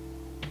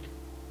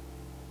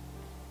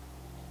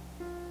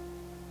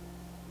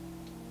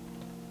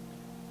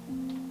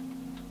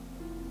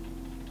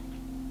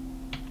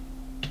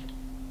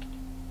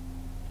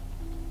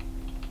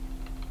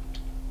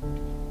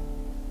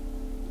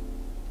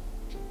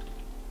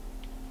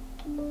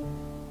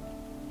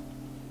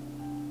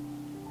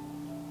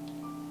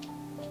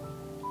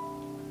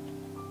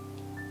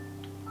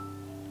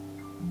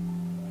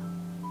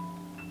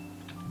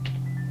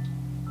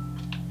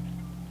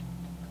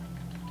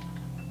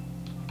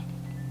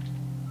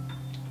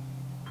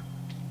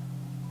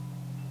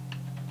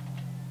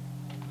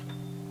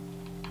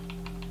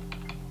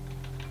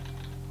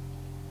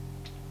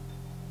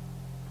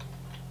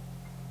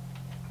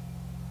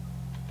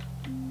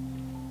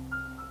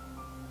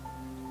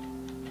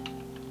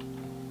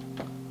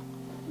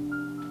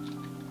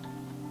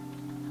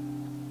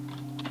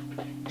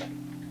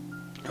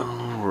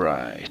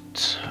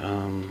 Alright,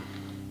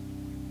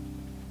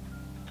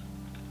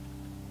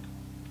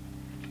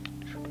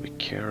 should we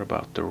care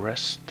about the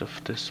rest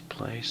of this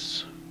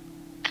place?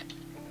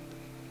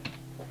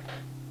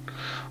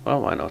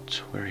 Well, why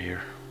not? We're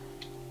here.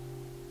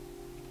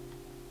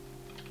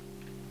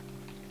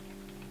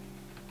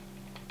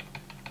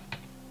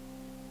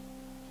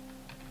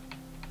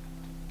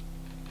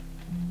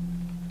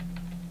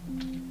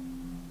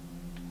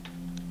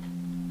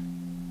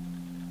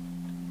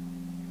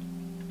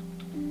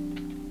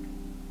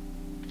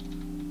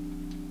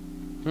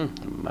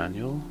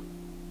 Manual.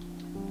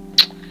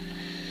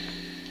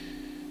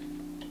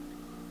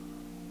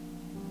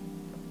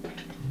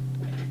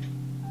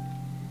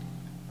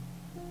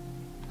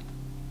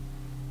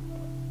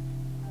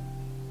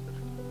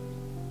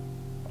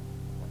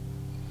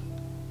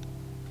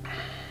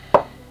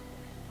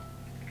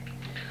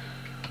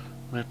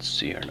 Let's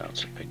see here now.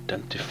 So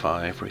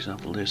identify, for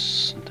example,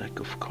 this deck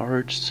of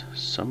cards.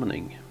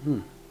 Summoning.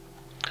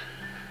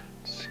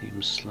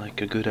 Seems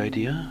like a good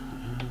idea.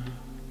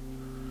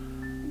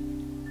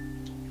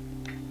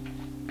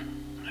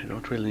 I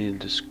don't really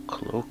need this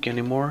cloak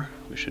anymore.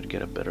 We should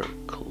get a better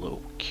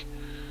cloak.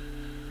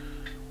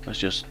 Let's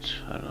just,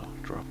 I don't know,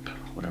 drop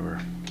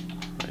whatever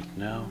right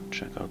now.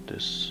 Check out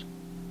this.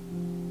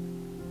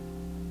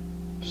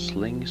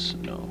 Slings?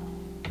 No.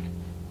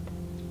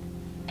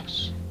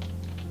 Yes.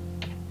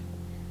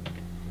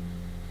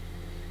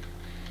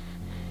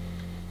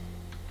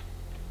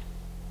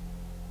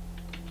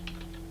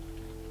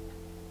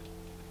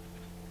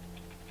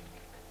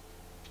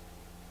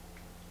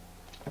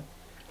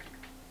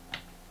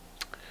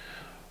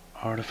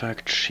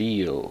 Artifact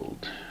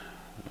shield.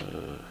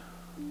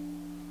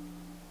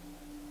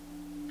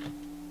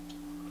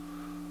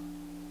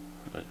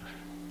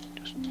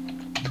 Just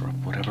drop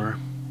whatever.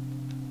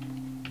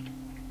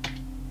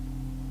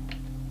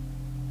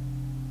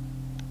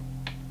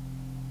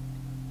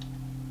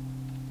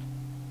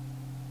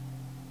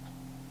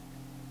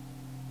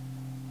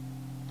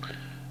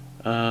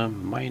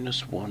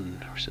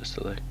 -1 resist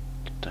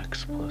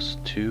attacks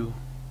 +2.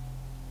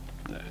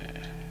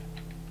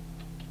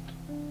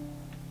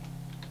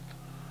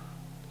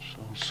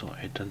 Also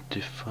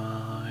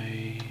identify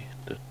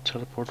the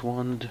teleport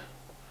wand.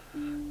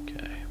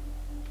 Okay.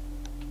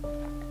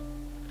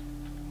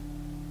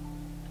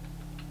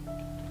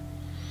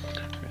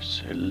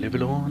 There's a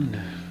level on.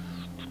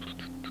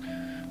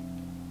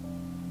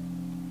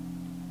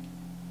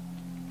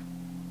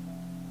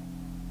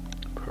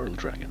 Pearl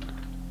Dragon.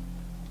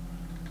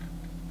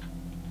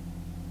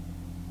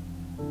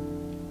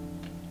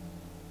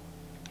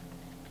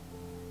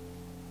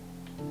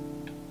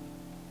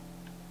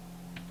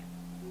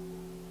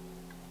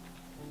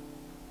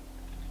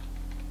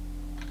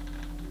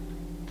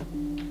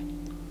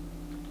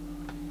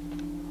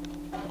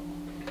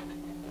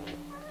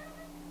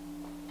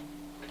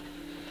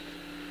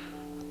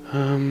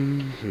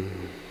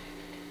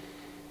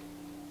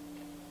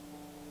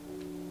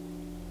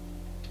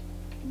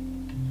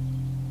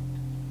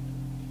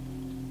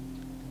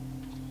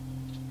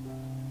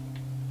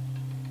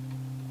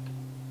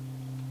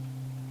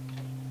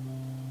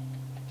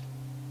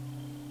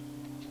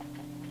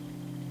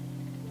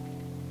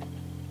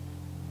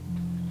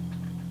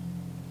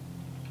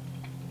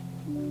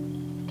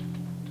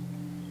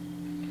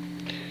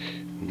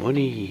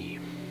 Money.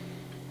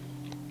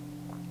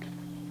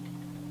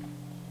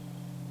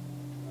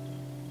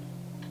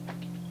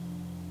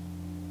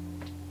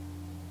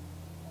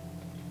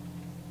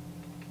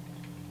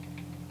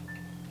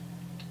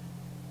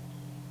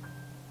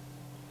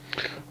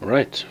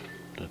 Right,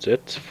 that's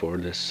it for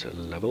this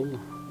level.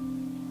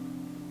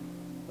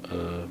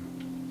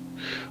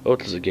 Oh,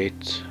 there's a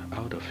gate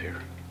out of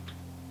here.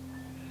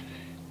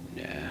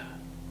 Nah.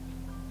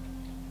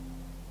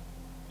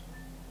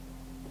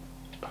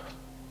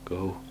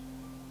 Go.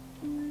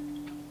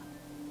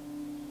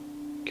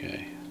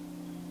 Okay.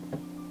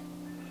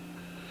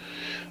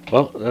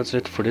 Well, that's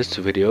it for this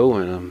video,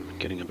 and I'm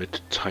getting a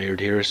bit tired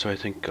here, so I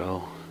think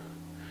I'll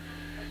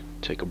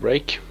take a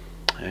break.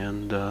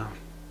 And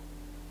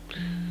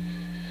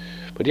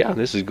but yeah,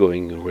 this is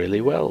going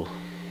really well.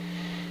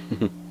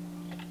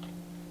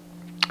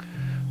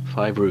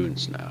 5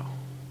 runes now.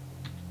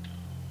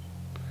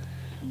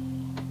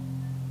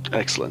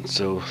 Excellent.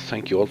 So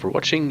thank you all for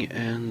watching,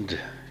 and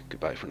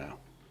goodbye for now.